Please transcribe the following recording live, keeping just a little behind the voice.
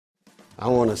I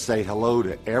want to say hello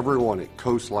to everyone at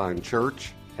Coastline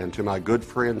Church and to my good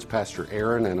friends, Pastor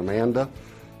Aaron and Amanda.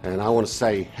 And I want to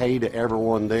say hey to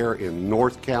everyone there in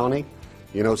North County.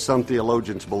 You know, some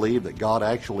theologians believe that God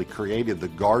actually created the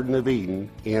Garden of Eden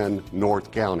in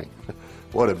North County.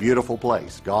 What a beautiful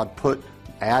place. God put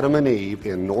Adam and Eve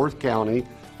in North County,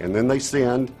 and then they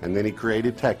sinned, and then he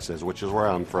created Texas, which is where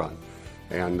I'm from.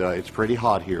 And it's pretty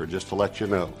hot here, just to let you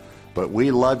know. But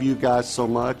we love you guys so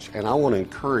much, and I want to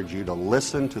encourage you to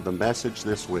listen to the message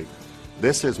this week.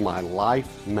 This is my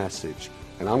life message,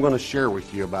 and I'm going to share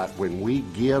with you about when we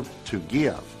give to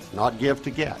give, not give to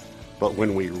get, but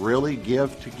when we really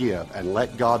give to give and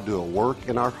let God do a work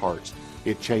in our hearts,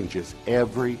 it changes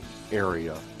every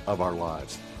area of our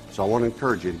lives. So I want to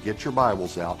encourage you to get your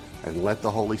Bibles out and let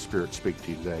the Holy Spirit speak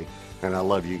to you today, and I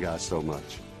love you guys so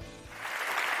much.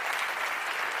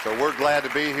 So we're glad to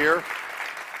be here.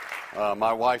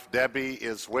 My wife Debbie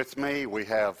is with me. We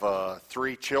have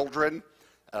 3 children.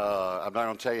 I'm not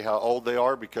going to tell you how old they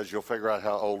are because you'll figure out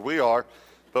how old we are.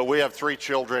 But we have 3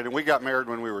 children, and we got married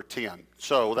when we were 10.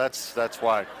 So that's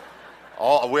why.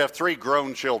 We have 3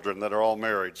 grown children that are all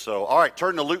married. So, all right,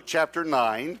 turn to Luke chapter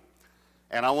 9,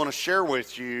 and I want to share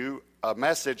with you a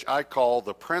message I call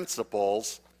the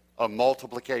principles of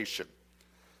multiplication.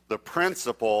 The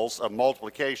principles of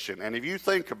multiplication. And if you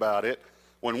think about it,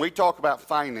 when we talk about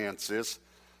finances,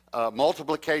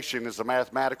 multiplication is a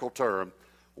mathematical term.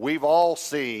 We've all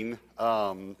seen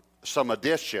some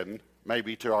addition,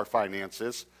 maybe, to our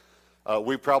finances.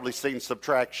 We've probably seen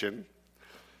subtraction.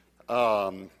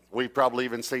 We've probably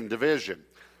even seen division.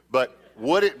 But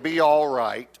would it be all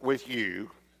right with you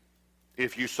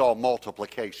if you saw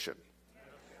multiplication?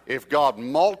 If God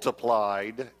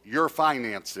multiplied your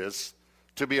finances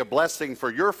to be a blessing for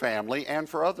your family and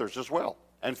for others as well,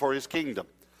 and for his kingdom.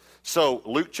 So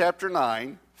Luke chapter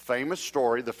 9, famous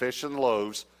story, the fish and the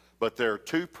loaves, but there are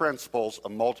 2 principles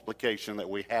of multiplication that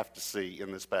we have to see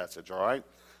in this passage, all right?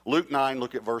 Luke 9,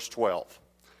 look at verse 12.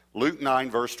 Luke 9,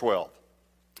 verse 12.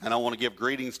 And I want to give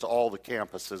greetings to all the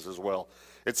campuses as well.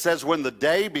 It says, when the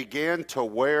day began to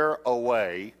wear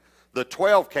away, the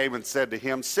 12 came and said to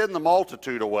him, send the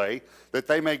multitude away, that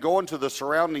they may go into the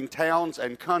surrounding towns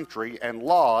and country and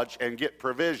lodge and get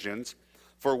provisions,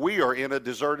 for we are in a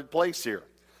deserted place here.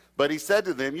 But he said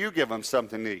to them, you give them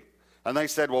something to eat. And they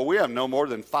said, well, we have no more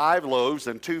than 5 loaves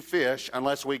and 2 fish,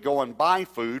 unless we go and buy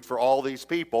food for all these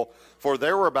people, for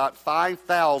there were about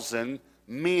 5,000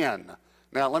 men.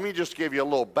 Now, let me just give you a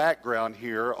little background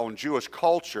here on Jewish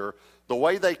culture. The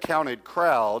way they counted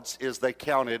crowds is they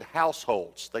counted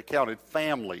households. They counted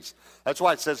families. That's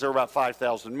why it says there were about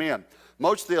 5,000 men.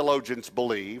 Most theologians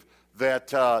believe that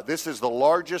this is the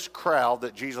largest crowd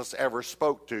that Jesus ever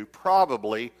spoke to,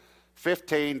 probably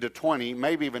 15 to 20,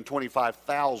 maybe even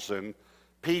 25,000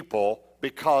 people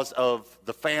because of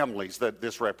the families that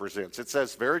this represents. It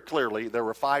says very clearly there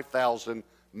were 5,000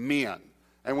 men,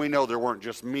 and we know there weren't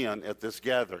just men at this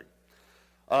gathering.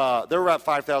 There were about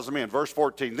 5,000 men. Verse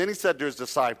 14, then he said to his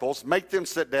disciples, make them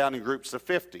sit down in groups of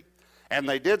 50. And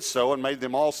they did so and made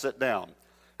them all sit down.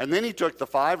 And then he took the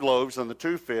 5 loaves and the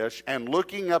 2 fish, and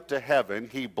looking up to heaven,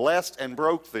 he blessed and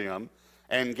broke them,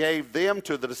 and gave them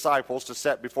to the disciples to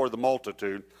set before the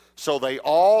multitude. So they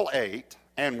all ate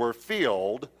and were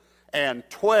filled, and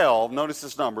 12, notice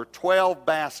this number, 12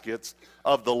 baskets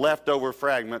of the leftover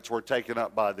fragments were taken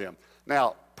up by them.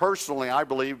 Now, personally, I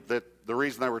believe that the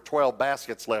reason there were 12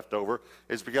 baskets left over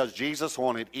is because Jesus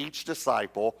wanted each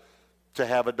disciple to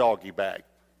have a doggy bag.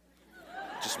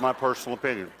 Just my personal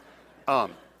opinion.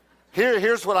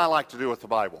 Here's what I like to do with the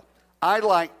Bible. I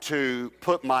like to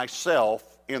put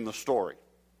myself in the story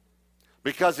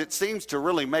because it seems to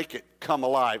really make it come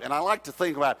alive. And I like to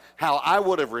think about how I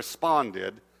would have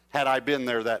responded had I been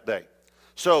there that day.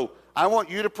 So I want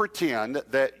you to pretend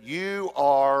that you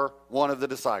are one of the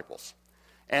disciples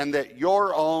and that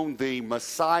you're on the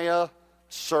Messiah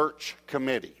search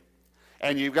committee.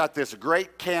 And you've got this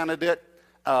great candidate.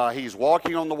 He's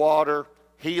walking on the water,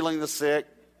 healing the sick,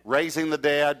 raising the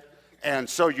dead. And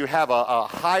so you have a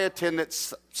high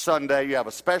attendance Sunday. You have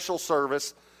a special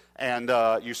service. And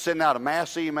you send out a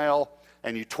mass email.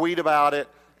 And you tweet about it.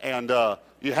 And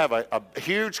you have a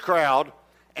huge crowd.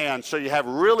 And so you have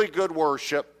really good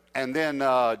worship. And then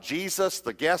Jesus,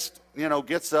 the guest,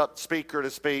 gets up, speaker to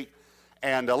speak.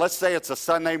 And let's say it's a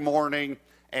Sunday morning.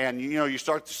 And, you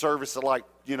start the service at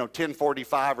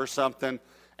 10:45 or something.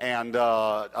 And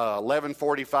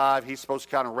 11:45, he's supposed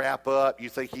to kind of wrap up. You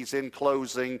think he's in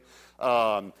closing.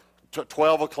 12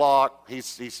 o'clock,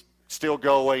 he's still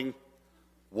going.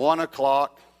 1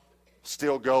 o'clock,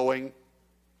 still going.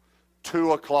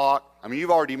 2 o'clock. I mean,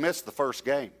 you've already missed the first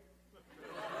game.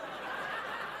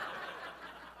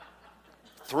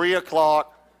 3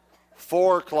 o'clock,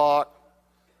 4 o'clock,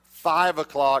 5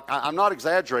 o'clock. I'm not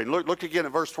exaggerating. Look again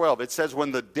at verse 12. It says,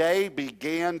 when the day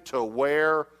began to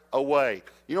wear away.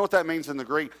 You know what that means in the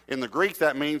Greek? In the Greek,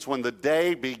 that means when the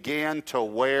day began to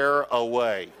wear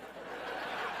away.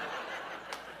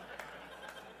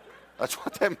 That's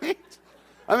what that means.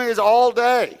 I mean, it's all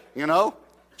day, you know.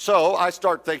 So I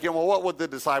start thinking, well, what would the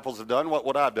disciples have done? What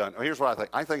would I have done? Well, here's what I think.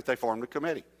 I think they formed a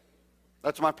committee.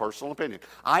 That's my personal opinion.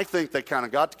 I think they kind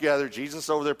of got together, Jesus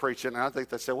over there preaching, and I think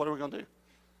they said, what are we going to do?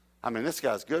 I mean, this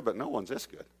guy's good, but no one's this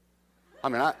good. I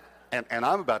mean,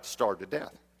 I'm about to starve to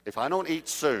death. If I don't eat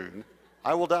soon,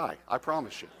 I will die. I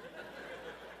promise you.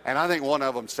 And I think one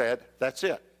of them said, that's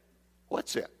it.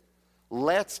 What's it?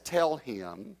 Let's tell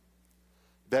him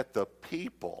that the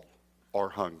people are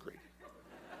hungry.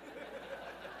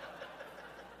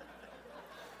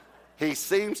 He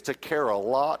seems to care a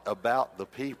lot about the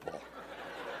people.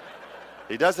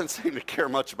 He doesn't seem to care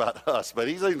much about us, but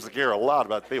he seems to care a lot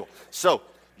about the people. So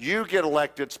you get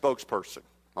elected spokesperson,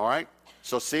 all right?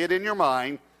 So see it in your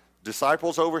mind.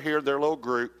 Disciples over here, their little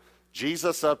group.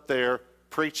 Jesus up there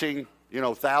preaching, you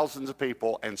know, thousands of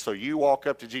people. And so you walk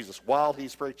up to Jesus while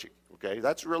he's preaching, okay?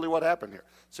 That's really what happened here.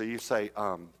 So you say,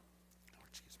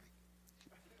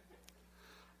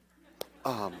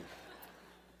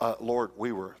 Lord,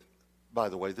 we were, by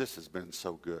the way, this has been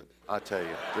so good. I tell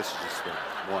you, this has just been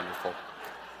wonderful.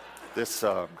 This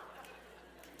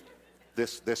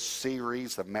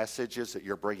series of messages that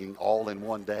you're bringing all in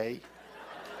one day,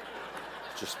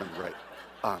 it's just been great.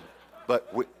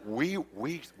 But we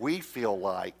feel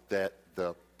like that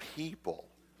the people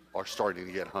are starting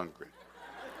to get hungry.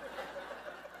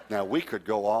 Now, we could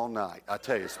go all night. I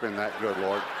tell you, it's been that good,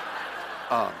 Lord.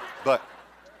 But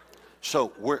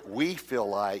so we feel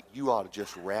like you ought to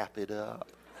just wrap it up.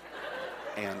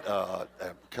 And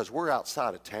because we're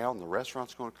outside of town, the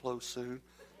restaurant's going to close soon,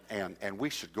 and we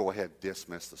should go ahead and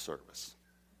dismiss the service.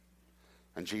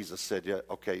 And Jesus said, yeah,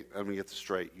 okay, let me get this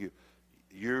straight.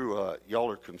 Y'all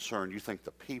are concerned. You think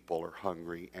the people are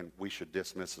hungry, and we should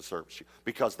dismiss the service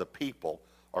because the people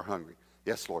are hungry.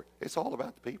 Yes, Lord. It's all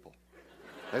about the people.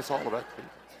 It's all about the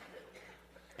people.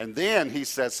 And then he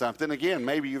says something. Again,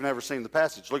 maybe you've never seen the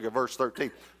passage. Look at verse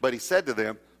 13. But he said to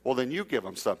them, well, then you give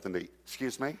them something to eat.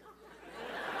 Excuse me?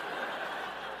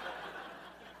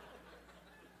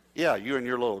 Yeah, you and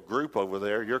your little group over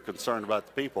there, you're concerned about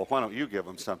the people. Why don't you give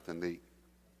them something to eat?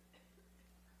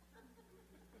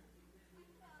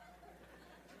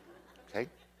 Okay?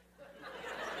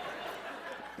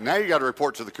 Now you got to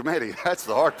report to the committee. That's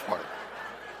the hard part.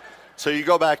 So you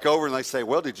go back over and they say,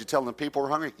 well, did you tell them the people were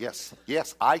hungry? Yes,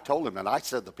 I told them, and I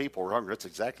said the people were hungry. That's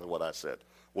exactly what I said.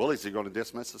 Well, is he going to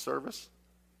dismiss the service?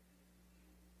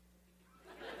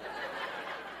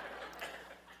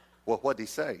 Well, what did he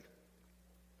say?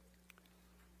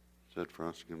 He said for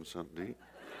us to give him something to eat.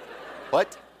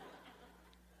 What?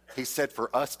 He said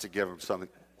for us to give him something.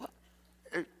 What?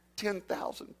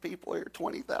 10,000 people here,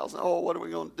 20,000. Oh, what are we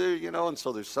going to do? You know, and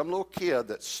so there's some little kid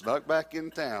that snuck back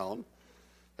in town.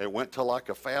 They went to like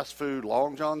a fast food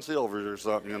Long John Silver's or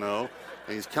something, you know,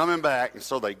 and he's coming back, and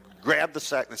so they grabbed the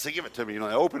sack and they say, give it to me. You know,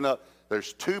 they opened up,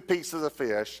 there's 2 pieces of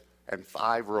fish and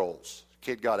 5 rolls.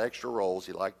 Kid got extra rolls.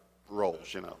 He liked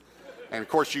rolls, you know. And of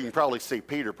course, you can probably see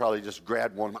Peter probably just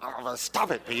grabbed one. Oh,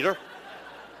 stop it, Peter.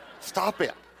 Stop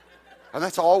it. And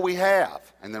that's all we have.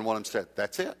 And then one of them said,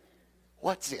 that's it.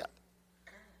 What's it?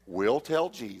 We'll tell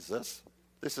Jesus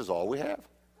this is all we have.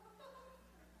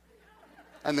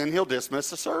 And then he'll dismiss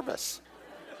the service.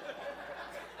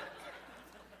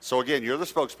 So again, you're the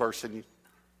spokesperson.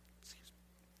 Excuse me.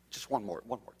 Just one more.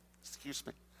 Excuse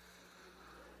me.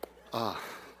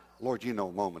 Lord, you know,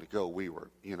 a moment ago we were,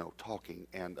 you know, talking,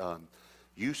 and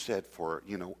you said for,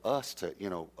 you know, us to, you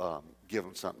know, give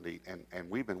them something to eat, and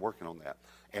we've been working on that.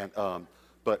 And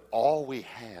but all we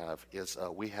have is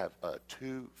we have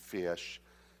 2 fish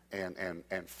and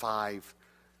 5.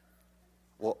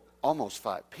 Well, almost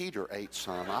 5. Peter ate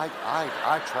some.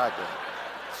 I tried to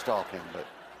stop him, but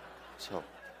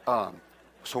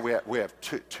so we have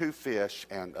 2 fish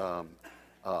and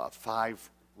 5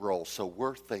 rolls. So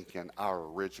we're thinking our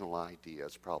original idea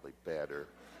is probably better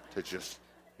to just,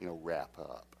 you know, wrap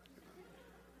up.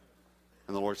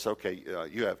 And the Lord said, okay,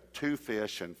 you have 2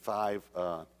 fish and 5,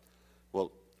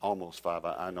 well, almost 5.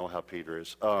 I know how Peter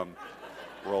is.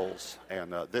 Rolls,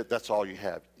 and that's all you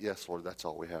have. Yes, Lord, that's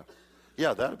all we have.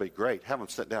 Yeah, that'd be great. Have them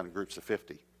sit down in groups of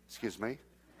 50. Excuse me?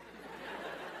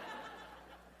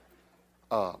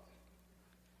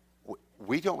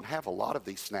 We don't have a lot of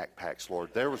these snack packs,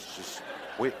 Lord. There was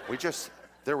just,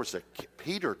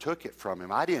 Peter took it from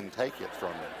him. I didn't take it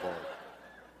from him, Lord.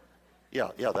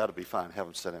 Yeah, that'll be fine. Have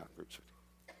them sit down in groups of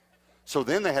 50. So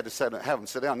then they had to have them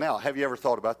sit down. Now, have you ever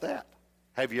thought about that?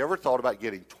 Have you ever thought about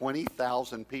getting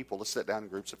 20,000 people to sit down in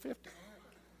groups of 50?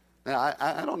 Now,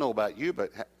 I don't know about you,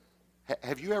 but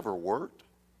have you ever worked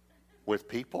with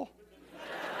people?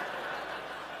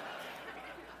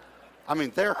 I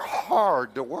mean, they're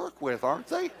hard to work with, aren't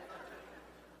they?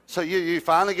 So you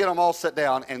finally get them all set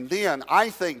down, and then I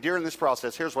think during this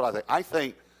process, here's what I think. I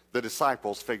think the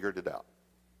disciples figured it out.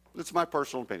 It's my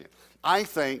personal opinion. I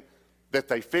think that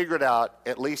they figured out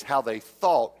at least how they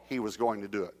thought he was going to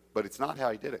do it, but it's not how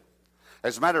he did it.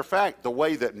 As a matter of fact, the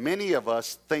way that many of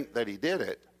us think that he did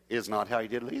it is not how he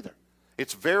did it either.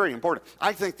 It's very important.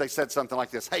 I think they said something like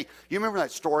this. Hey, you remember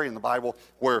that story in the Bible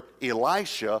where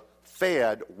Elisha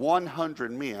fed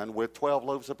 100 men with 12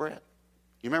 loaves of bread?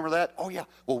 You remember that? Oh, yeah.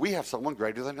 Well, we have someone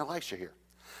greater than Elisha here.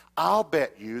 I'll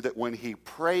bet you that when he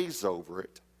prays over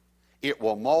it, it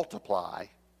will multiply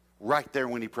right there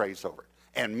when he prays over it.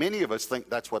 And many of us think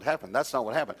that's what happened. That's not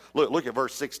what happened. Look at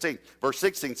verse 16. Verse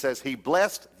 16 says, he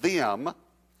blessed them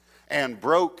and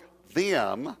broke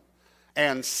them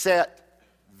and set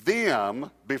them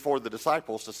before the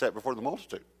disciples to set before the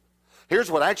multitude.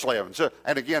 Here's what actually happened. So,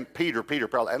 and again, Peter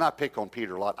probably, and I pick on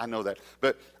Peter a lot, I know that,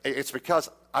 but it's because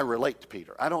I relate to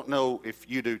Peter. I don't know if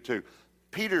you do too.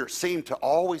 Peter seemed to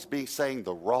always be saying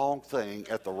the wrong thing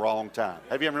at the wrong time.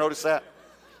 Have you ever noticed that?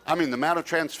 I mean, the Mount of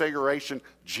Transfiguration,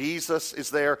 Jesus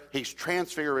is there. He's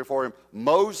transfigured before him.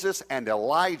 Moses and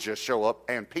Elijah show up,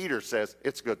 and Peter says,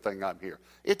 it's a good thing I'm here.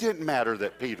 It didn't matter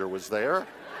that Peter was there.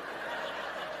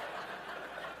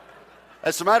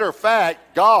 As a matter of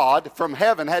fact, God from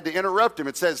heaven had to interrupt him.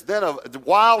 It says, then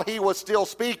while he was still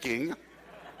speaking,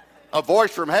 a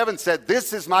voice from heaven said,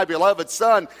 this is my beloved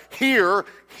son, hear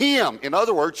him. In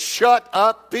other words, shut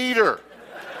up, Peter.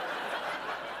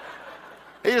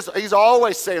 He's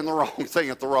always saying the wrong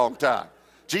thing at the wrong time.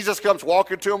 Jesus comes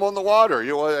walking to him on the water,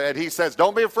 and he says,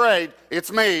 don't be afraid,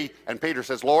 it's me. And Peter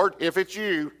says, Lord, if it's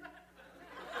you.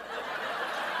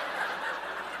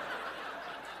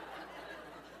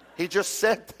 He just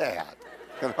said that,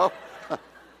 you know.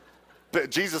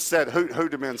 But Jesus said, who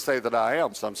do men say that I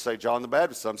am? Some say John the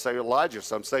Baptist, some say Elijah,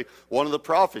 some say one of the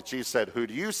prophets. Jesus said, who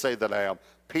do you say that I am?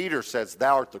 Peter says,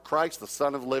 thou art the Christ, the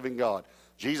Son of the living God.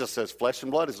 Jesus says, flesh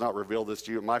and blood has not revealed this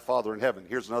to you, my Father in heaven.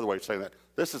 Here's another way of saying that.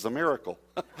 This is a miracle.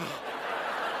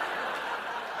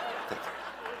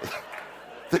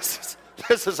 This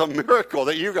is a miracle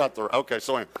that you got through. Okay,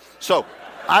 so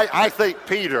I think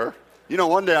Peter,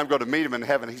 one day I'm going to meet him in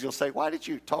heaven. He's going to say, why did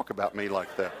you talk about me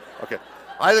like that? Okay.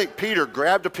 I think Peter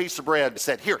grabbed a piece of bread and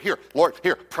said, here, Lord,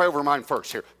 here, pray over mine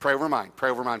first. Here, pray over mine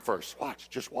first.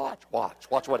 Just watch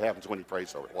what happens when he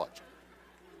prays over it. Watch.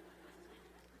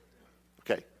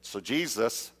 Okay, so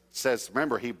Jesus says,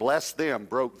 remember, he blessed them,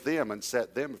 broke them, and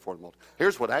set them before the multitude.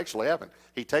 Here's what actually happened.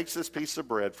 He takes this piece of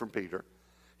bread from Peter.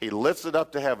 He lifts it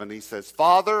up to heaven. He says,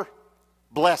 Father,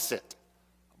 bless it,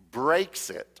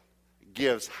 breaks it,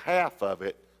 gives half of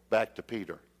it back to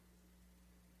Peter.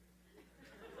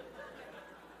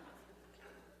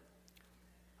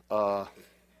 Are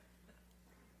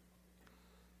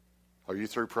you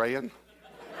through praying?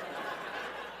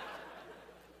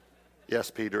 Yes,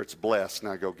 Peter, it's blessed.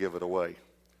 Now go give it away.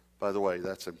 By the way,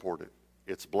 that's important.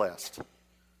 It's blessed.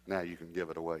 Now you can give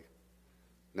it away.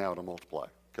 Now it'll multiply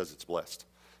because it's blessed.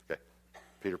 Okay.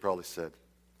 Peter probably said,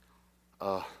 you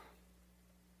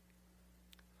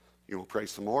want to pray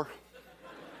some more?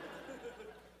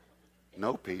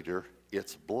 No, Peter,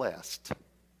 it's blessed.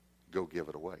 Go give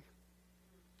it away.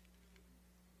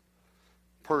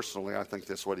 Personally, I think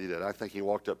that's what he did. I think he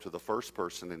walked up to the first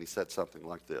person and he said something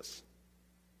like this.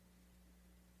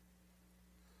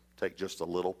 Take just a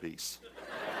little piece.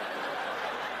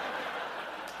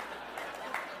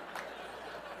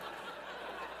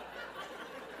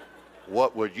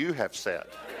 What would you have said?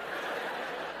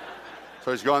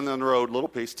 So he's going down the road, little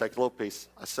piece, take a little piece.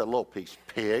 I said, a little piece,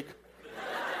 pig.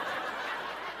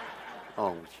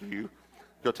 Oh, you.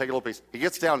 Go take a little piece. He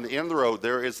gets down to the end of the road.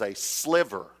 There is a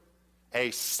sliver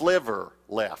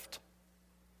left.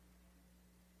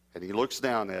 And he looks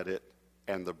down at it,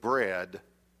 and the bread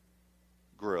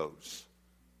grows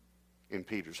in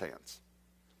Peter's hands.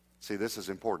 See, this is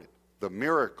important. The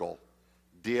miracle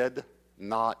did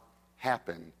not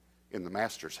happen in the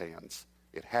master's hands.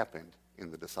 It happened in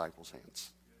the disciples'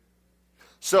 hands.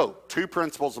 So, two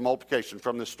principles of multiplication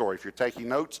from this story. If you're taking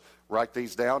notes, write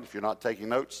these down. If you're not taking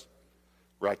notes,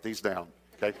 write these down.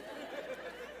 Okay?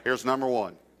 Here's number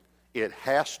one. It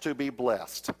has to be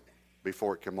blessed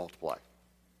before it can multiply.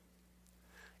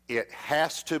 It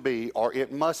has to be, or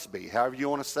it must be, however you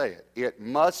want to say it. It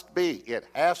must be. It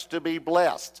has to be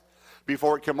blessed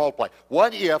before it can multiply?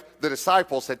 What if the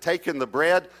disciples had taken the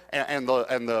bread and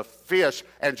the fish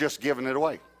and just given it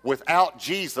away without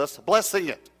Jesus blessing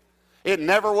it? It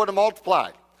never would have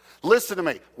multiplied. Listen to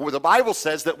me. Well, the Bible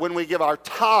says that when we give our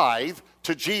tithe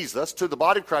to Jesus, to the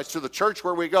body of Christ, to the church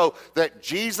where we go, that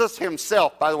Jesus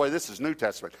himself, by the way, this is New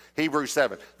Testament, Hebrews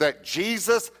 7, that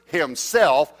Jesus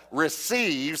himself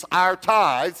receives our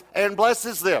tithes and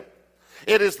blesses them.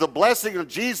 It is the blessing of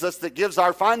Jesus that gives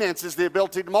our finances the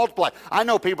ability to multiply. I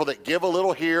know people that give a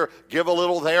little here, give a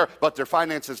little there, but their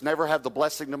finances never have the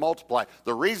blessing to multiply.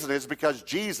 The reason is because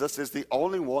Jesus is the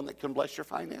only one that can bless your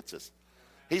finances.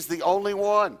 He's the only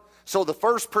one. So the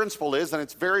first principle is, and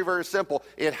it's very, very simple,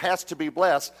 it has to be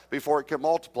blessed before it can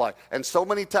multiply. And so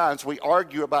many times we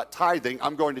argue about tithing.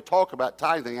 I'm going to talk about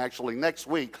tithing actually next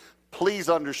week. Please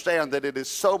understand that it is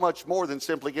so much more than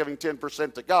simply giving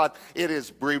 10% to God. It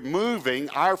is removing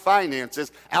our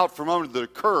finances out from under the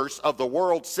curse of the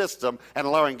world system and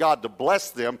allowing God to bless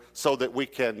them so that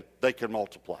they can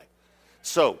multiply.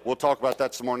 So we'll talk about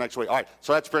that some more next week. All right,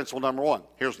 so that's principle number one.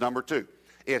 Here's number two.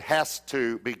 It has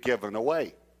to be given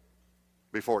away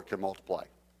before it can multiply.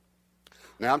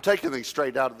 Now, I'm taking these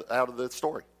straight out of the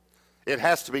story. It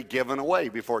has to be given away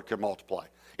before it can multiply.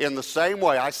 In the same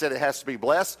way, I said it has to be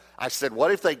blessed. I said,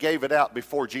 what if they gave it out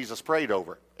before Jesus prayed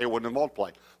over it? It wouldn't have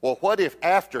multiplied. Well, what if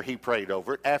after he prayed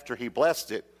over it, after he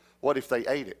blessed it, what if they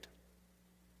ate it?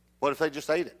 What if they just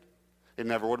ate it? It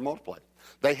never would have multiplied.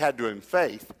 They had to, in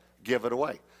faith, give it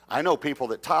away. I know people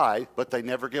that tithe, but they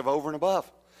never give over and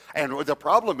above. And the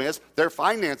problem is their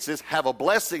finances have a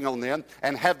blessing on them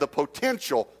and have the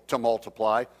potential to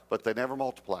multiply, but they never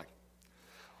multiply.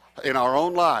 In our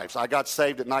own lives, I got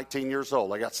saved at 19 years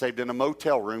old. I got saved in a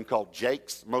motel room called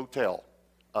Jake's Motel.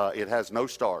 It has no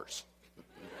stars.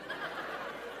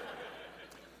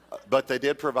 But they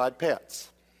did provide pets.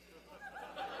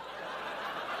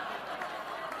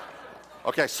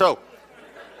 Okay, so,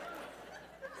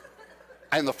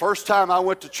 and the first time I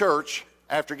went to church,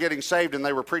 after getting saved and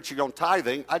they were preaching on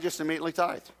tithing, I just immediately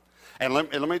tithed. And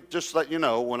let me just let you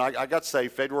know, when I got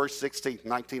saved February 16th,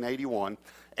 1981,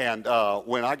 and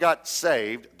when I got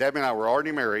saved, Debbie and I were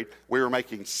already married. We were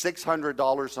making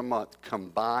 $600 a month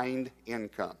combined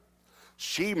income.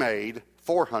 She made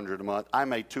 $400 a month. I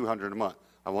made $200 a month.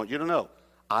 I want you to know,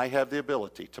 I have the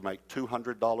ability to make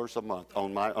 $200 a month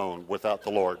on my own without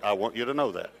the Lord. I want you to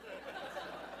know that.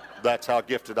 That's how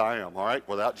gifted I am, all right,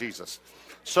 without Jesus.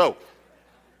 So,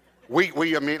 we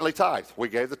immediately tithed. We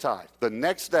gave the tithe. The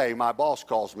next day, my boss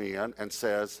calls me in and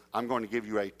says, I'm going to give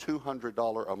you a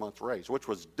 $200 a month raise, which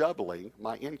was doubling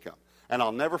my income. And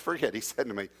I'll never forget, he said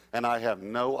to me, and I have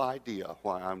no idea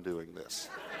why I'm doing this.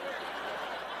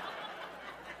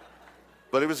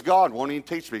 But it was God wanting to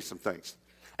teach me some things.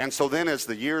 And so then as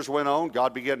the years went on,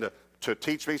 God began to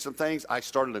teach me some things. I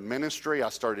started in ministry. I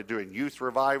started doing youth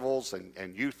revivals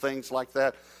and youth things like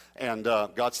that. And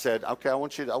God said, okay,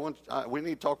 we need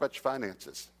to talk about your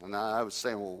finances. And I was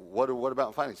saying, well, what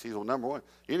about finances? He said, well, number one,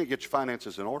 you need to get your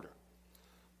finances in order.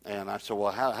 And I said,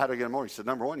 well, how do I get them in order? He said,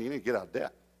 number one, you need to get out of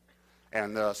debt.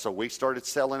 And so we started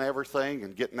selling everything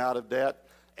and getting out of debt.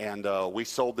 And we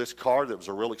sold this car that was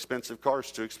a real expensive car.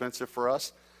 It's too expensive for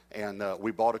us. And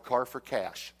we bought a car for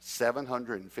cash,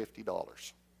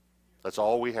 $750. That's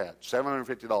all we had,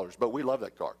 $750. But we love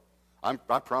that car. I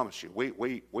promise you,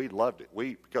 we loved it.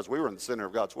 Because we were in the center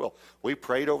of God's will. We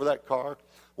prayed over that car.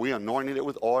 We anointed it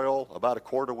with oil about a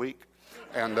quart a week.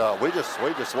 And we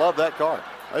just love that car.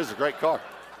 It was a great car.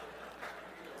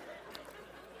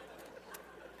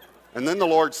 And then the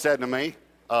Lord said to me,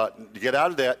 to get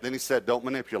out of debt, then he said, don't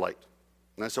manipulate.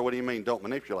 And I said, what do you mean, don't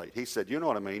manipulate? He said, you know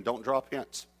what I mean, don't drop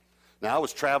hints. Now, I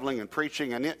was traveling and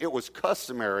preaching, and it was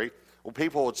customary. Well,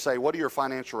 people would say, what are your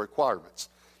financial requirements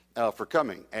for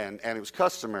coming? And it was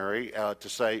customary to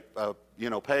say,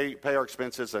 pay our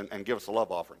expenses and give us a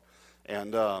love offering.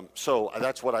 And so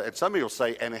that's what and some people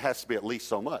say, and it has to be at least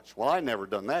so much. Well, I never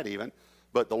done that even,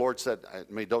 but the Lord said,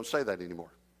 don't say that anymore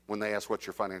when they ask what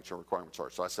your financial requirements are.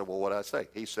 So I said, well, what did I say?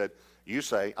 He said, you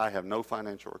say, I have no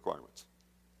financial requirements.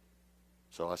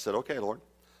 So I said, okay, Lord.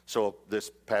 So this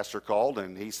pastor called,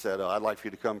 and he said, I'd like for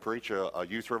you to come preach a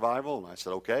youth revival. And I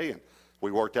said, okay. And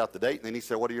we worked out the date. And then he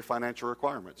said, what are your financial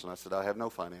requirements? And I said, I have no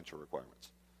financial requirements.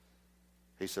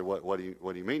 He said, what do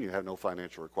you mean you have no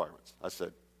financial requirements? I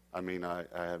said, I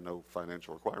have no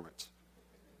financial requirements.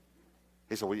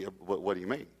 He said, what do you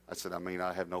mean? I said,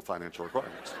 I have no financial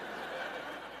requirements.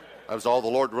 That was all the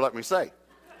Lord would let me say.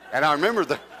 And I remember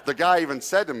the guy even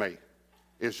said to me,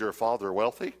 is your father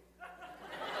wealthy?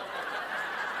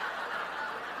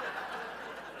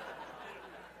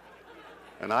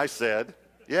 And I said,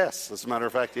 yes, as a matter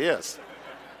of fact, he is.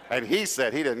 And he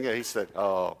said, he didn't get it. He said,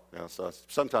 oh, so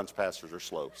sometimes pastors are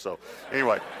slow. So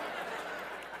anyway.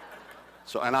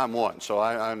 And I'm one, so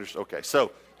I understand. Okay,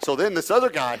 so then this other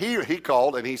guy, he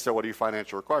called and he said, what are your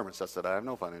financial requirements? I said, I have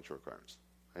no financial requirements.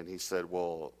 And he said,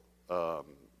 well,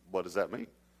 what does that mean?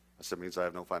 I said, it means I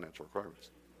have no financial requirements.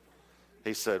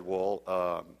 He said,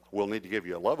 well, we'll need to give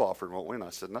you a love offering, won't we? And I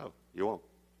said, no, you won't.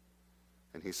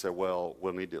 And he said, well,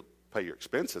 we'll need to pay your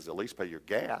expenses, at least pay your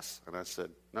gas. And I said,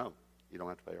 no, you don't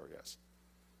have to pay our gas.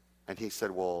 And he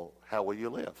said, well, how will you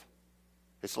live?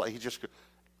 It's like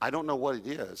I don't know what it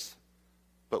is,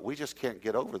 but we just can't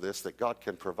get over this, that God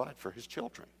can provide for his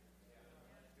children.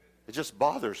 It just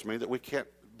bothers me that we can't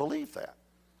believe that.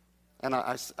 And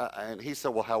and he said,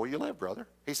 well, how will you live, brother?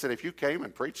 He said, if you came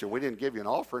and preached and we didn't give you an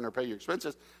offering or pay your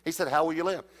expenses, he said, how will you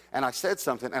live? And I said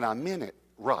something, and I meant it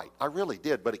right. I really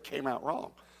did, but it came out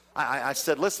wrong. I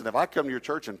said, listen, if I come to your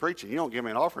church and preach and you don't give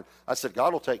me an offering, I said,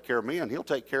 God will take care of me and he'll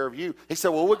take care of you. He said,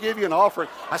 well, we'll give you an offering.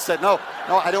 I said, no,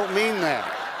 I don't mean that.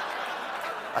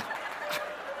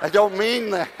 I don't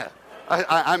mean that.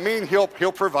 I mean he'll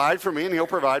provide for me and he'll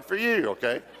provide for you,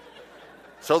 okay?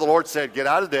 So the Lord said, get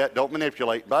out of debt, don't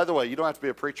manipulate. By the way, you don't have to be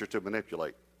a preacher to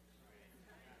manipulate.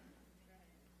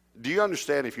 Do you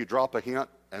understand if you drop a hint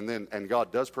and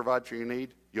God does provide for your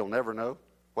need, you'll never know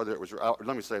whether it was,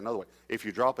 let me say it another way. If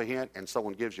you drop a hint and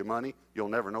someone gives you money, you'll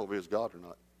never know if it was God or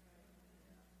not.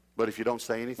 But if you don't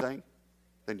say anything,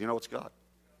 then you know it's God.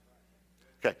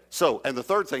 Okay, so, and the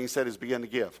third thing he said is begin to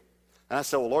give. And I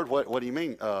said, well, Lord, what do you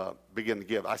mean begin to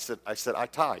give? I said, I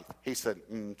tithe. He said,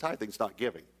 tithing's not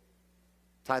giving.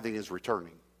 Tithing is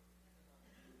returning.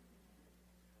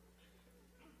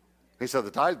 He said,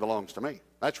 the tithe belongs to me.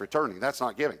 That's returning. That's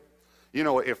not giving. You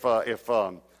know, if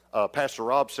Pastor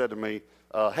Rob said to me,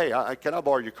 hey, can I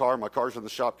borrow your car? My car's in the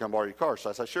shop. Can I borrow your car? So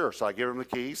I said, sure. So I give him the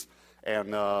keys. And,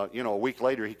 you know, a week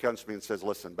later, he comes to me and says,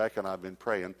 listen, Becca and I have been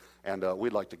praying, and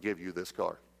we'd like to give you this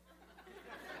car.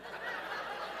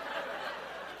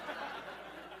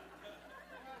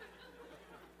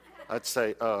 I'd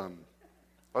say, are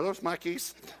those my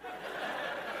keys?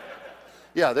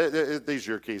 Yeah, these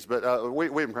are your keys, but we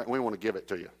want to give it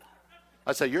to you.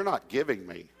 I say, you're not giving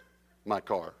me my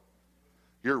car.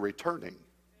 You're returning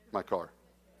my car.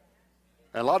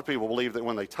 And a lot of people believe that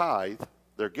when they tithe,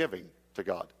 they're giving to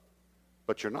God.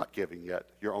 But you're not giving yet.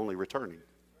 You're only returning.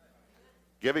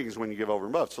 Giving is when you give over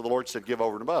and above. So the Lord said, give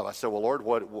over and above. I said, well, Lord,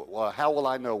 how will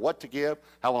I know what to give?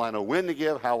 How will I know when to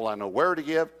give? How will I know where to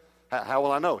give? How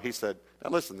will I know? He said, now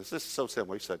listen, this is so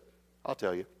simple. He said, I'll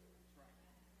tell you.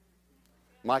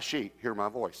 My sheep hear my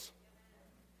voice.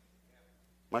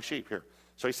 My sheep hear.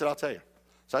 So he said, I'll tell you.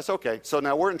 So I said, okay. So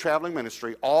now we're in traveling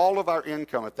ministry. All of our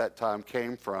income at that time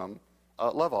came from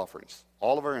love offerings.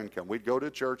 All of our income. We'd go to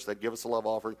church. They'd give us a love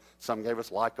offering. Some gave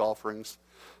us like offerings.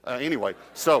 Anyway,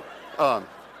 so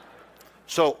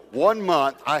 1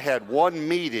 month I had one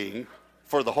meeting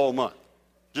for the whole month.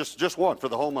 Just one for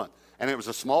the whole month. And it was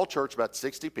a small church, about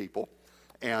 60 people.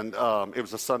 And it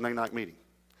was a Sunday night meeting.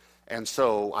 And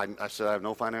so I said, I have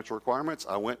no financial requirements.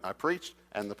 I went, I preached,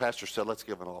 and the pastor said, let's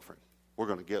give an offering. We're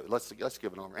going to give, let's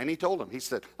give an offering. And he told him, he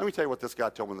said, let me tell you what this guy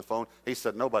told me on the phone. He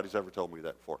said, nobody's ever told me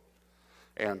that before.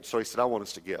 And so he said, I want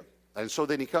us to give. And so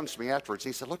then he comes to me afterwards,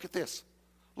 and he said, look at this.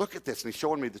 Look at this. And he's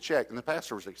showing me the check, and the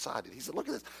pastor was excited. He said, look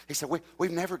at this. He said,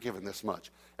 we've never given this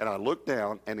much. And I looked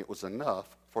down, and it was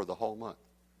enough for the whole month.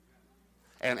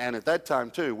 And at that time,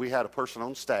 too, we had a person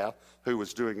on staff who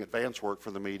was doing advance work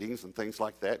for the meetings and things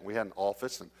like that. And we had an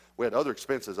office, and we had other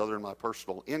expenses other than my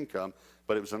personal income,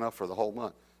 but it was enough for the whole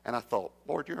month. And I thought,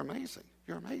 Lord, you're amazing.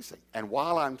 You're amazing. And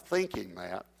while I'm thinking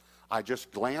that, I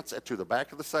just glance to the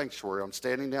back of the sanctuary. I'm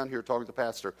standing down here talking to the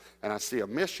pastor, and I see a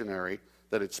missionary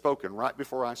that had spoken right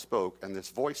before I spoke, and this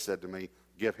voice said to me,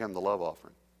 give him the love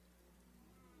offering.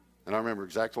 And I remember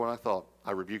exactly what I thought.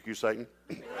 I rebuke you, Satan.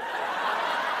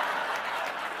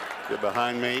 Get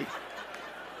behind me.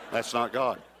 That's not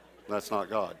God. That's not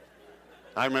God.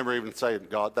 I remember even saying,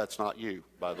 God, that's not you,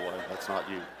 by the way. That's not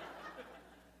you.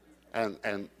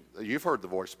 And you've heard the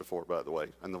voice before, by the way.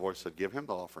 And the voice said, give him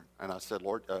the offering. And I said,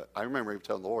 Lord, I remember even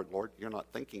telling the Lord, you're not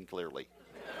thinking clearly.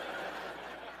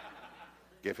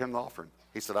 Give him the offering.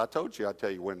 He said, I told you I'd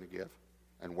tell you when to give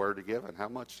and where to give and how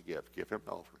much to give. Give him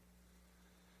the offering.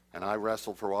 And I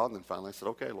wrestled for a while, and then finally I said,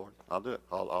 okay, Lord, I'll do it.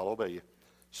 I'll obey you.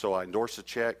 So I endorsed a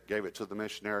check, gave it to the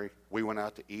missionary. We went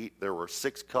out to eat. There were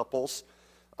 6 couples,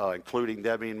 including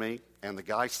Debbie and me. And the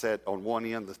guy sat on one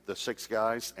end, the 6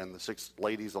 guys, and the 6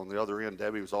 ladies on the other end.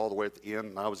 Debbie was all the way at the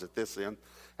end, and I was at this end.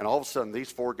 And all of a sudden, these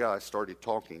 4 guys started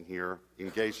talking here,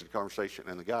 engaged in conversation.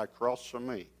 And the guy across from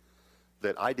me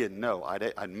that I didn't know.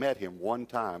 I'd met him one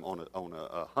time on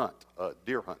a hunt, a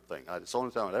deer hunt thing. It's the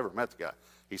only time I'd ever met the guy.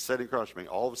 He's sitting across from me.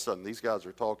 All of a sudden, these guys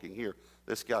are talking here.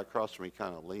 This guy across from me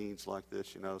kind of leans like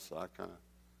this, so I kind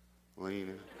of lean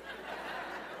in.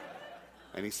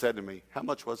 And he said to me, "How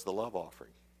much was the love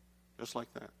offering?" Just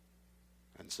like that.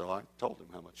 And so I told him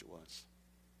how much it was.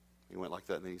 He went like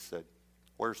that, and then he said,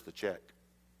 "Where's the check?"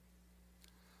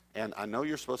 And I know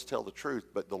you're supposed to tell the truth,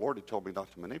 but the Lord had told me not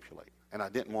to manipulate. And I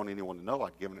didn't want anyone to know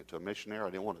I'd given it to a missionary. I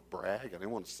didn't want to brag. I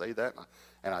didn't want to say that.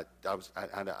 And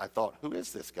I thought, who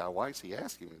is this guy? Why is he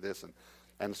asking me this?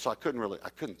 And so I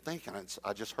couldn't think. And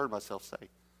I just heard myself say,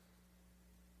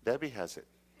 "Debbie has it."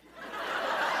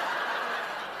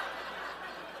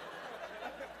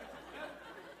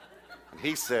 And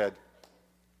he said,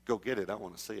 "Go get it. I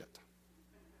want to see it."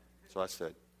 So I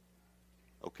said,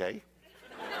 "Okay."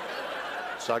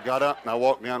 So I got up and I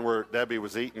walked down where Debbie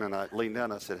was eating, and I leaned down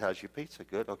and I said, "How's your pizza?"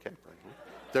 "Good." "Okay."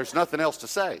 There's nothing else to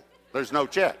say. There's no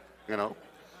check,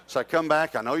 So I come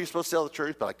back. I know you're supposed to tell the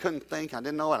truth, but I couldn't think. I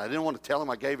didn't know, and I didn't want to tell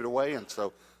him I gave it away. And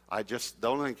so the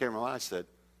only thing that came to my mind, I said,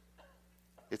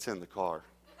 "It's in the car."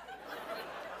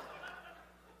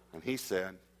 And he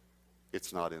said,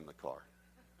 "It's not in the car."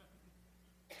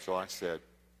 So I said,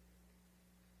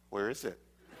 "Where is it?"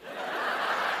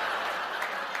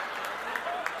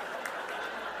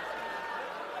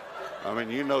 I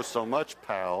mean, you know so much,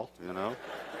 pal,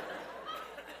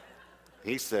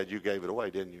 He said, "You gave it away,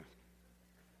 didn't you?"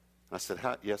 I said,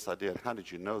 "Yes, I did." "How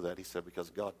did you know that?" He said, "Because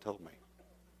God told me."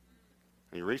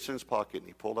 And he reached in his pocket and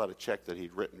he pulled out a check that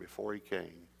he'd written before he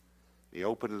came. He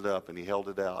opened it up and he held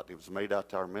it out. It was made out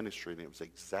to our ministry, and it was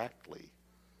exactly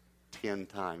 10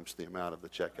 times the amount of the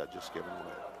check I'd just given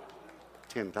away.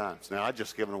 10 times. Now, I'd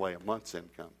just given away a month's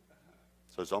income.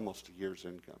 So it's almost a year's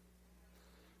income.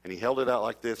 And he held it out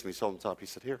like this, and he's holding the top. He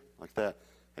said, "Here," like that.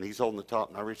 And he's holding the top,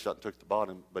 and I reached out and took the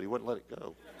bottom, but he wouldn't let it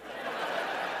go.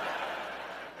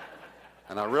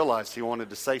 And I realized he wanted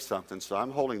to say something, so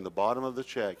I'm holding the bottom of the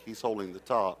check. He's holding the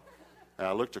top. And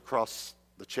I looked across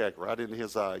the check right into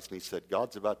his eyes, and he said,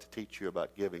 "God's about to teach you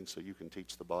about giving so you can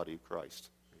teach the body of Christ."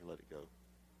 And he let it go.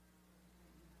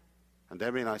 And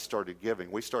Debbie and I started giving.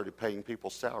 We started paying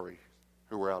people's salary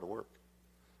who were out of work.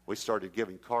 We started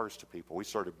giving cars to people. We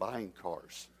started buying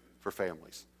cars for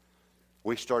families.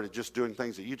 We started just doing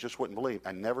things that you just wouldn't believe.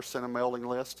 I never sent a mailing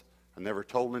list. I never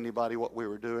told anybody what we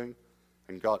were doing.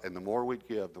 And the more we'd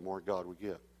give, the more God would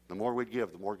give. The more we'd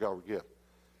give, the more God would give.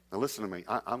 Now listen to me.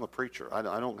 I'm a preacher. I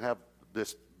don't have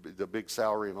the big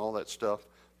salary and all that stuff.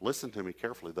 Listen to me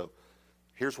carefully, though.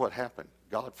 Here's what happened.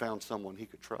 God found someone he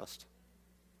could trust.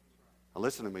 Now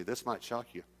listen to me. This might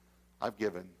shock you. I've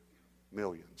given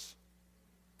millions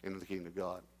into the kingdom of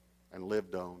God and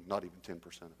lived on not even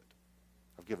 10% of it.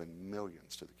 I've given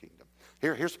millions to the kingdom.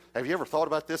 Have you ever thought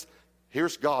about this?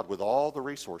 Here's God with all the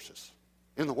resources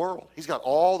in the world. He's got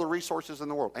all the resources in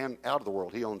the world and out of the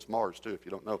world. He owns Mars too, if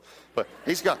you don't know. But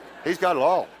he's got it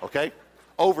all, okay?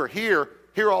 Over here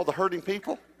are all the hurting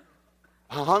people.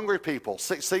 Hungry people,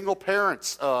 single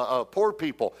parents, poor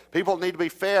people that need to be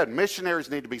fed, missionaries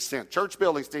need to be sent, church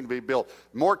buildings need to be built,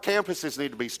 more campuses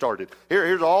need to be started.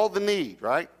 Here's all the need,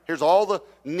 right? Here's all the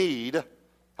need,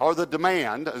 or the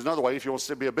demand, is another way if you want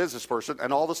to be a business person,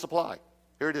 and all the supply.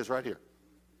 Here it is right here.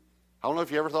 I don't know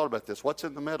if you ever thought about this. What's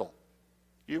in the middle?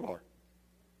 You are.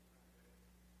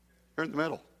 You're in the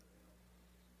middle.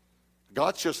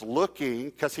 God's just looking,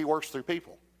 because he works through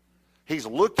people. He's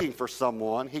looking for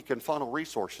someone he can funnel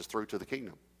resources through to the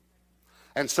kingdom.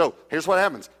 And so here's what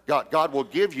happens. God will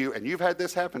give you, and you've had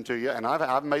this happen to you, and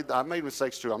I've made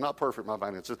mistakes too. I'm not perfect in my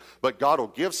finances, but God will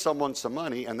give someone some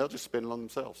money, and they'll just spend it on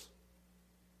themselves.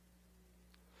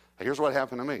 And here's what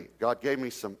happened to me. God gave me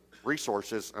some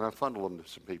resources, and I funneled them to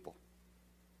some people.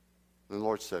 And the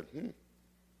Lord said,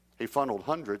 He funneled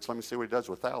hundreds. Let me see what he does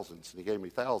with thousands. And he gave me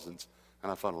thousands,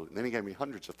 and I funneled it. And then he gave me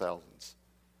hundreds of thousands.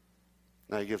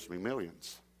 Now he gives me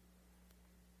millions.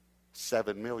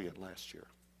 7 million last year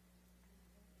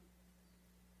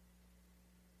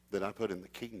that I put in the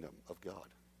kingdom of God.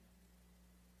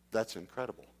 That's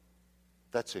incredible.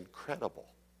 That's incredible.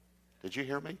 Did you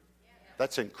hear me?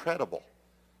 That's incredible.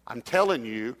 I'm telling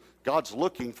you, God's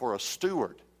looking for a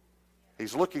steward.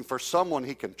 He's looking for someone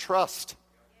he can trust.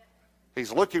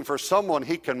 He's looking for someone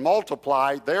he can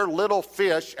multiply their little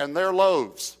fish and their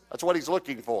loaves. That's what he's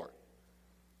looking for.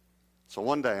 So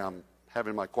one day I'm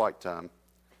having my quiet time,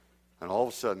 and all of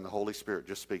a sudden the Holy Spirit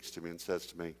just speaks to me and says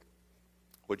to me,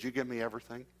 "Would you give me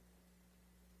everything?"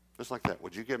 Just like that.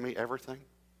 "Would you give me everything?"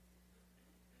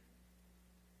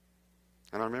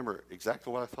 And I remember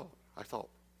exactly what I thought. I thought,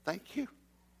 "Thank you.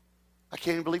 I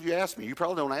can't even believe you asked me. You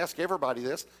probably don't ask everybody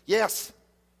this." Yes.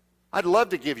 I'd love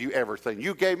to give you everything.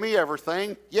 You gave me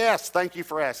everything. Yes, thank you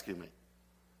for asking me.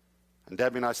 And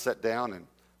Debbie and I sat down, and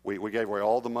we gave away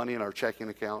all the money in our checking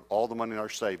account, all the money in our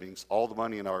savings, all the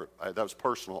money in our, that was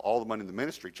personal, all the money in the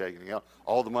ministry checking account,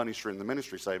 all the money in the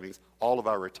ministry savings, all of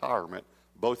our retirement,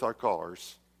 both our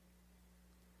cars,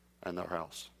 and our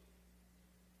house.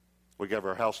 We gave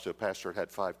our house to a pastor that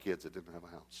had 5 kids that didn't have a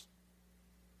house.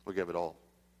 We gave it all.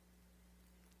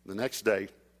 The next day,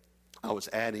 I was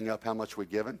adding up how much we'd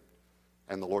given,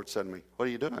 and the Lord said to me, "What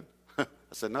are you doing?" I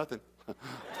said, "Nothing."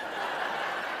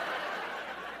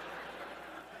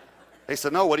 He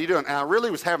said, "No, what are you doing?" And I really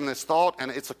was having this thought,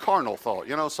 and it's a carnal thought,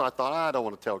 so I thought, I don't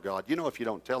want to tell God. If you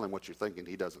don't tell him what you're thinking,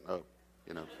 he doesn't know,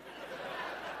 Okay.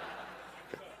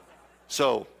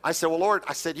 So I said, "Well, Lord,"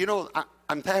 I said,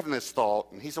 I'm having this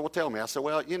thought. And he said, "Well, tell me." I said,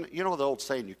 "Well, you know the old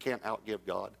saying, you can't outgive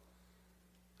God?"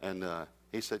 And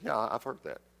he said, "Yeah, I've heard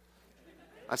that."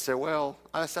 I said, "Well,"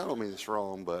 I don't mean this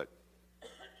wrong, but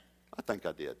I think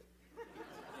I did.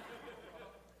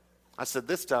 I said,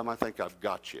 "This time I think I've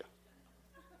got you."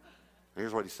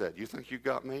 Here's what he said: "You think you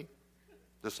got me?"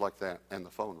 Just like that. And the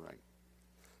phone rang.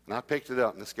 And I picked it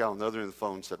up, and this guy on the other end of the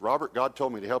phone said, "Robert, God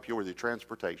told me to help you with your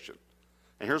transportation."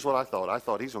 And here's what I thought. I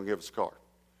thought he's going to give us a car.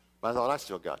 But I thought, I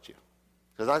still got you.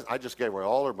 Because I just gave away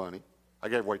all our money. I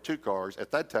gave away 2 cars. At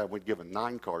that time, we'd given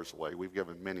 9 cars away. We've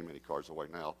given many, many cars away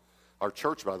now. Our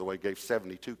church, by the way, gave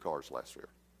 72 cars last year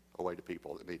away to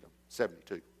people that need them.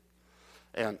 72.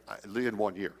 And in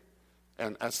 1 year.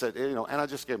 And I said, and I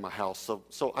just gave my house.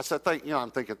 So I said,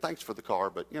 I'm thinking, thanks for the car,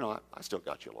 but, I still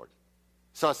got you, Lord.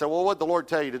 So I said, "Well, what did the Lord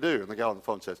tell you to do?" And the guy on the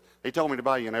phone says, "He told me to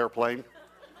buy you an airplane.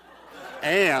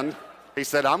 And he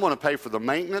said, I'm going to pay for the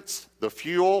maintenance, the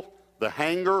fuel, the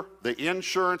hangar, the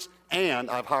insurance, and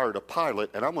I've hired a pilot,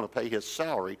 and I'm going to pay his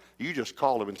salary. You just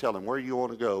call him and tell him where you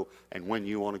want to go and when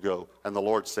you want to go." And the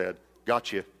Lord said,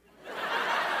 "Got you."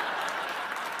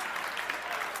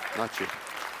 Not you.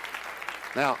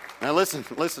 Now listen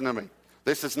to me.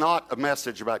 This is not a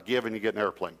message about giving you get an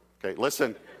airplane. Okay,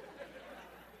 listen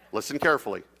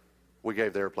carefully. We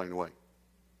gave the airplane away.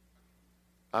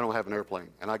 I don't have an airplane,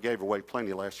 and I gave away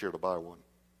plenty last year to buy one.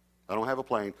 I don't have a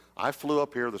plane. I flew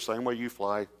up here the same way you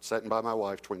fly, sitting by my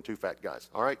wife between 2 fat guys.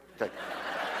 All right? Okay.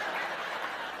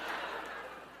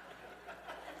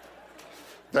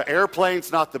 The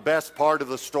airplane's not the best part of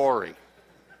the story.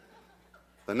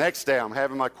 The next day, I'm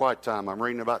having my quiet time. I'm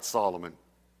reading about Solomon.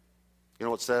 You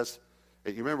know what it says?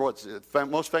 You remember what's the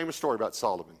most famous story about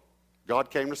Solomon? God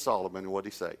came to Solomon, and what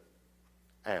did he say?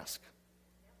 Ask.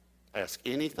 Ask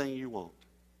anything you want.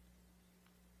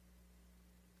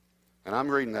 And I'm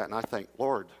reading that, and I think,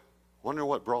 Lord, wonder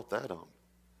what brought that on.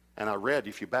 And I read,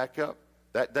 if you back up,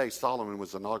 that day Solomon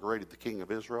was inaugurated the king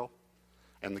of Israel.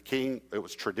 And it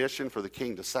was tradition for the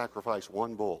king to sacrifice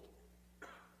 1 bull.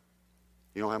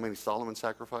 You know how many Solomon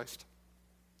sacrificed?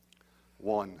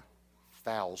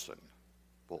 1,000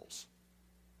 bulls.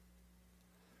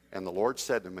 And the Lord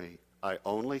said to me, I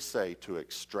only say to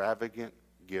extravagant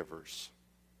givers,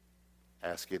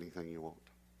 ask anything you want.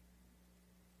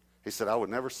 He said, I would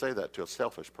never say that to a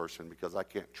selfish person because I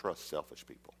can't trust selfish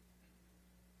people.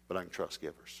 But I can trust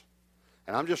givers.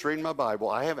 And I'm just reading my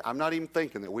Bible. I'm not even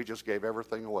thinking that we just gave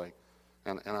everything away.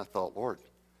 And I thought, Lord,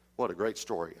 what a great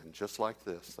story. And just like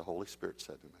this, the Holy Spirit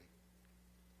said to me,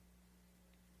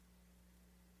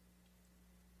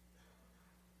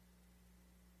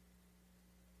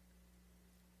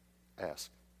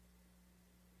 ask.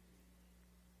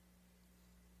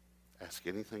 Ask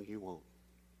anything you want.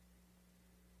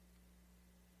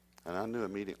 And I knew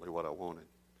immediately what I wanted.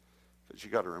 Because you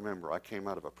got to remember, I came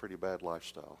out of a pretty bad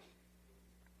lifestyle.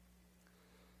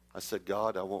 I said,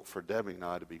 God, I want for Debbie and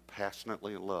I to be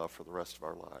passionately in love for the rest of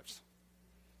our lives.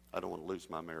 I don't want to lose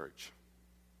my marriage.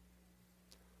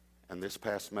 And this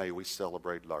past May, we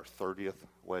celebrated our 30th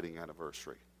wedding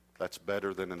anniversary. That's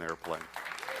better than an airplane.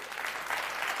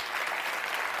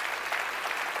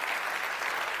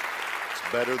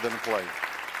 It's better than a plane.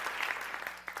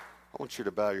 I want you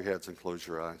to bow your heads and close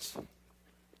your eyes.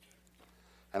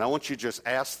 And I want you to just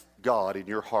ask God in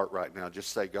your heart right now.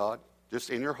 Just say, God, just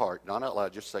in your heart, not out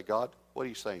loud, just say, God, what are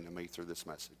you saying to me through this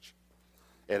message?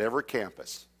 At every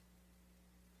campus,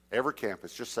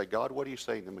 just say, God, what are you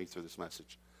saying to me through this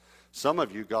message? Some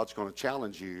of you, God's going to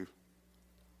challenge you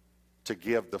to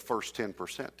give the first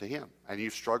 10% to him. And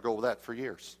you've struggled with that for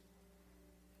years.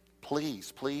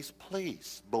 Please, please,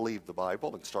 please believe the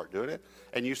Bible and start doing it.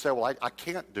 And you say, well, I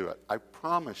can't do it. I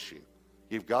promise you,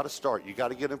 you've got to start. You've got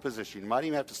to get in position. You might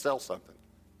even have to sell something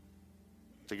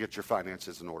to get your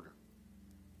finances in order.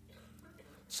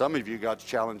 Some of you, God's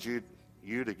challenged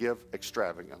you to give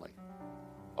extravagantly,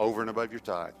 over and above your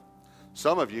tithe.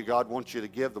 Some of you, God wants you to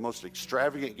give the most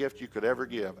extravagant gift you could ever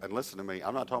give. And listen to me,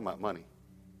 I'm not talking about money.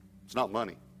 It's not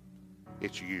money.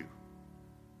 It's you.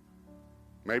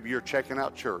 Maybe you're checking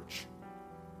out church,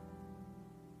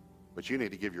 but you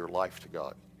need to give your life to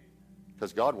God,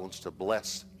 because God wants to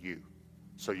bless you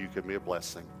so you can be a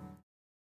blessing.